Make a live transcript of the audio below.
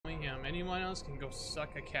anyone else can go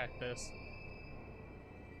suck a cactus.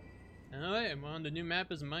 Alright, and we're on the new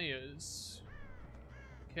map as Mayas.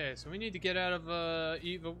 Okay, so we need to get out of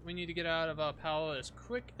evil. We need to get out of our power as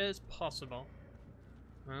quick as possible.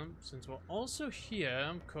 Since we're also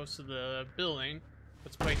here, close to the building,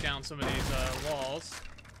 let's break down some of these walls.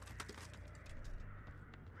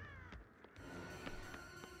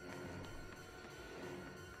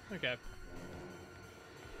 Okay.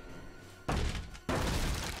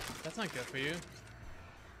 That's not good for you.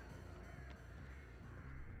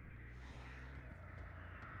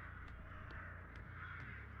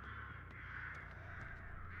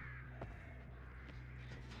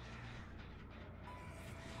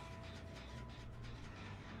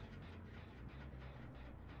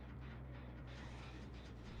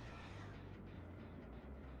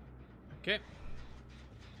 Okay.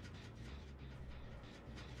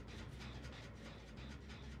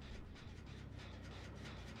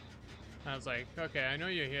 I was like, okay, I know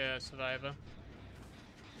you're here, survivor.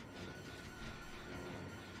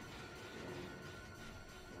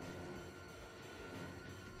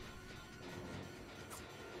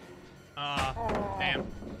 Damn.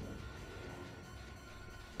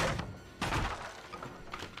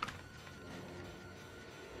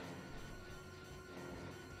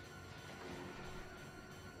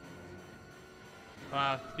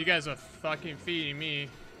 Wow, you guys are fucking feeding me.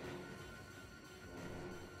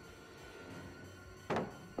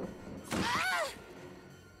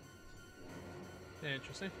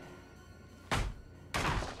 Interesting.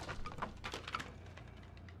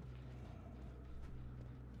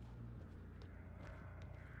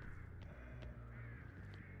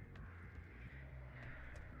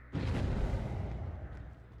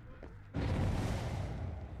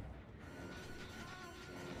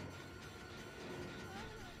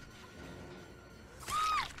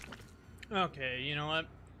 Okay, you know what?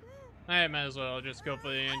 I might as well just go for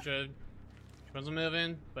the injured. She wasn't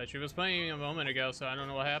moving, but she was playing a moment ago, so I don't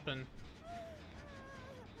know what happened.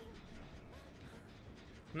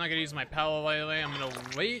 I'm not gonna use my power right away. I'm gonna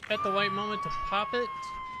wait at the right moment to pop it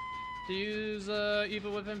to use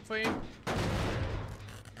Evil Within free.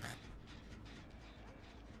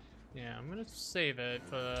 Yeah, I'm gonna save it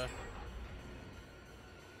for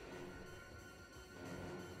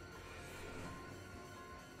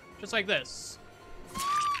just like this.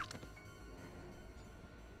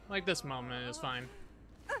 Like this moment is fine.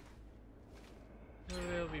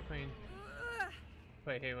 We'll be playing.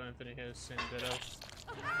 Play Halo Infinite here soon, ditto.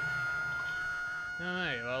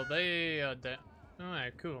 Alright, well they are dead.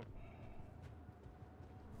 Alright, cool.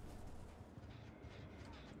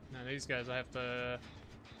 Now these guys I have to.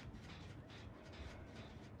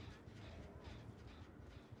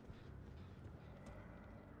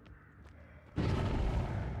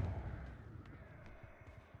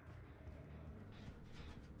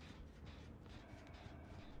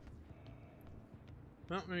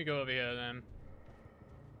 Well, let me go over here then.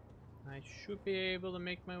 I should be able to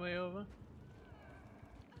make my way over.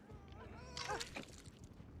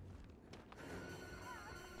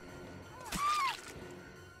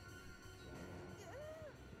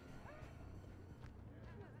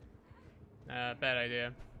 Bad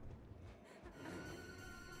idea.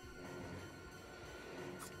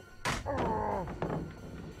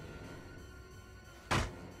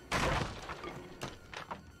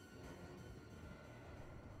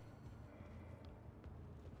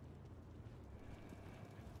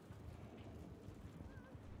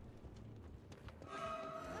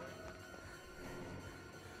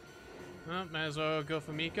 Well, might as well go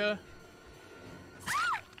for Mika.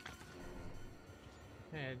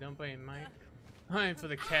 Hey, don't blame Mike. I'm for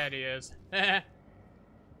the cat ears. I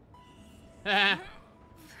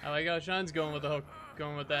like how Sean's going with the hook,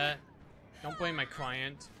 going with that. Don't blame my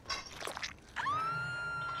client.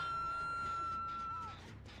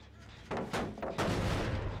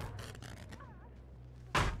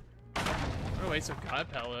 What a waste of God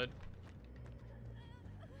pellet.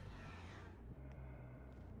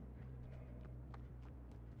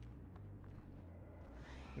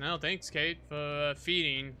 No, thanks, Kate, for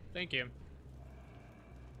feeding. Thank you.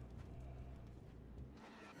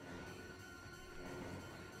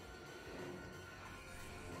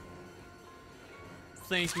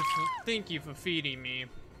 Thank you for feeding me.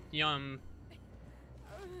 Yum.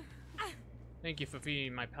 Thank you for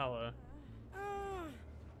feeding my power.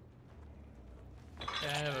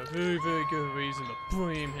 I have a very, very good reason to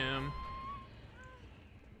blame him.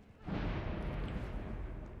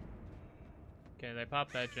 Okay, they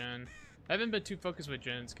popped that gen. I haven't been too focused with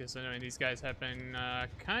gens because I know these guys have been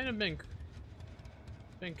kind of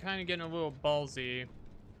getting a little ballsy.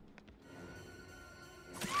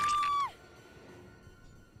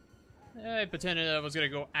 I pretended I was gonna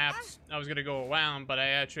go around, but I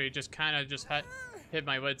actually just kind of just hit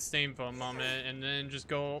my red stain for a moment, and then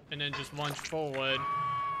just lunge forward.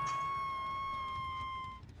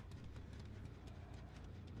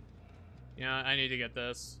 Yeah, I need to get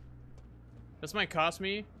this. This might cost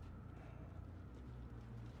me.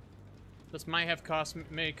 This might have cost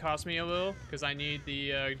me a little, because I need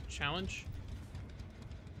the challenge.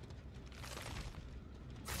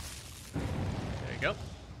 There we go.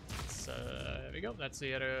 There we go. That's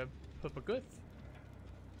the other purple glyph.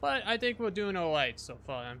 But I think we're doing alright so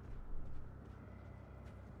far.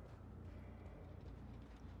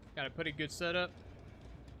 Got a pretty good setup.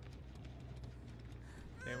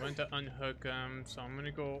 They went to unhook him, so I'm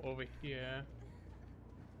gonna go over here.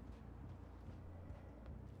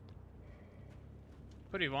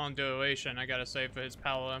 Pretty long duration, I gotta say, for his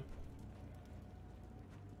power.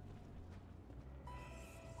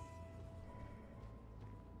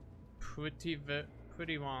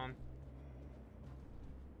 Pretty long.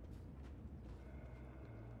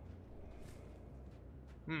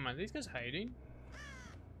 Are these guys hiding?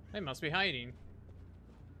 They must be hiding.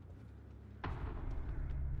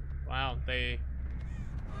 Wow,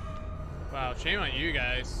 wow, shame on you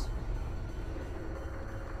guys.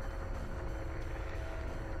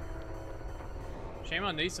 Shame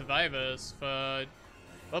on these survivors for...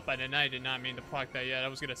 Oh, I did not mean to block that yet. I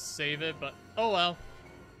was gonna save it, but... Oh well.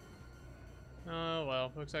 Oh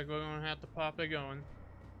well, looks like we're gonna have to pop it going.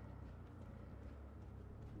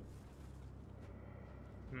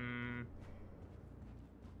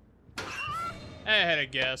 I had a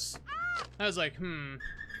guess. I was like,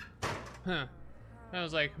 Huh. I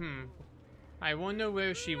was like, I wonder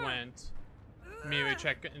where she went. Maybe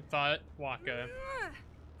check and thought Wakka.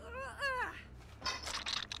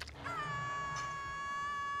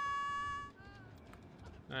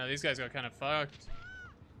 These guys got kind of fucked.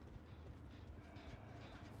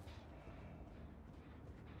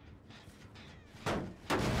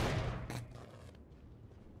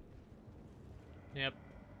 Yep,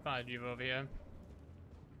 find you over here.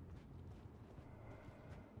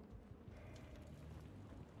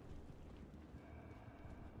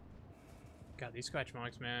 God, these scratch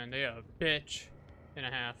marks, man, they are a bitch and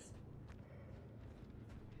a half.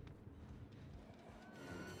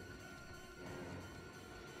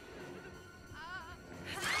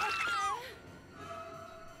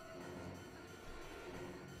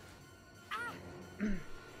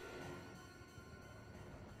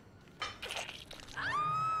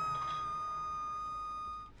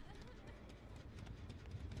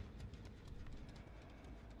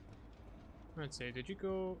 Let's see, did you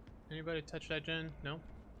go... Anybody touch that gen? No?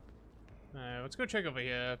 Let's go check over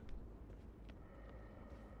here.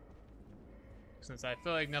 Since I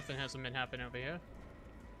feel like nothing hasn't been happening over here.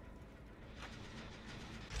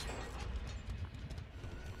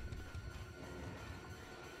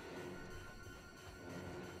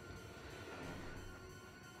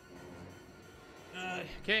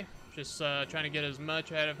 Okay, just trying to get as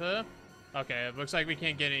much out of her. Okay, it looks like we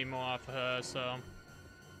can't get any more off of her, so...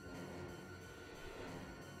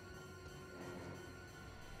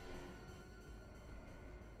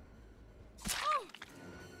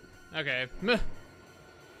 Okay.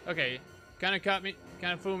 Okay. Kind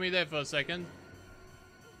of fooled me there for a second.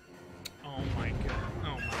 Oh my god.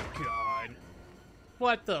 Oh my god.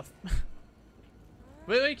 What the f-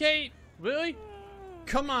 Really, Kate? Really?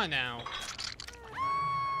 Come on now.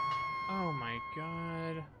 Oh my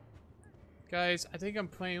god. Guys, I think I'm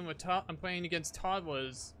playing with I'm playing against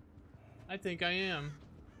toddlers. I think I am.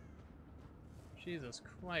 Jesus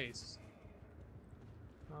Christ.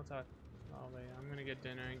 I'll talk. Oh wait, I'm gonna get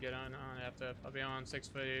dinner and get on after. I'll be on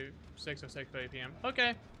 6:30 or 6:30 p.m.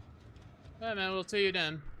 Okay. Alright, man, we'll see you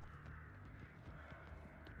then.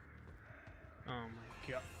 Oh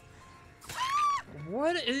my god.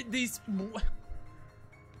 What is these?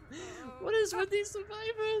 What is with these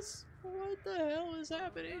survivors? What the hell is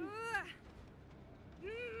happening?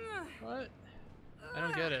 What? I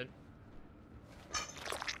don't get it.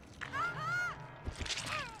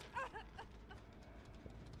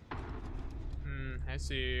 I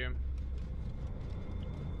see.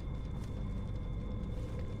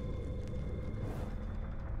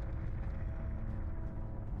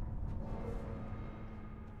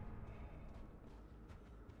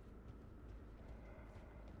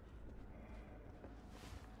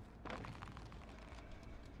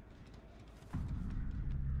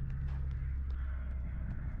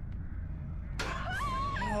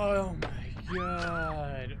 Oh my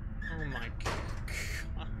god. Oh my god.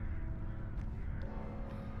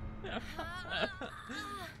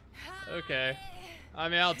 Okay. I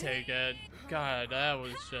mean, I'll take it. God, that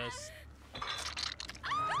was just...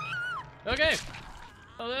 Okay.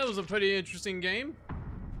 Well, that was a pretty interesting game.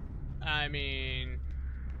 I mean,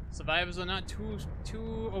 survivors are not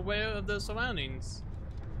too aware of their surroundings.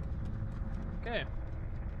 Okay.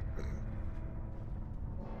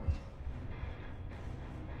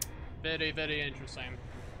 Very, very interesting.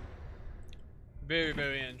 Very,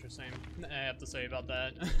 very interesting. I have to say about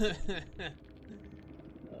that.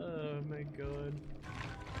 Oh my god.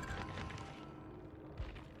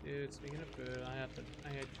 Dude, speaking of food, I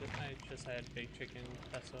just had baked chicken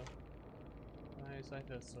pesto. Nice, I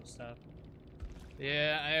feel so stuffed.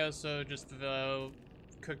 Yeah, I also just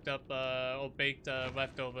cooked up or baked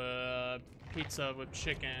leftover pizza with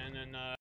chicken and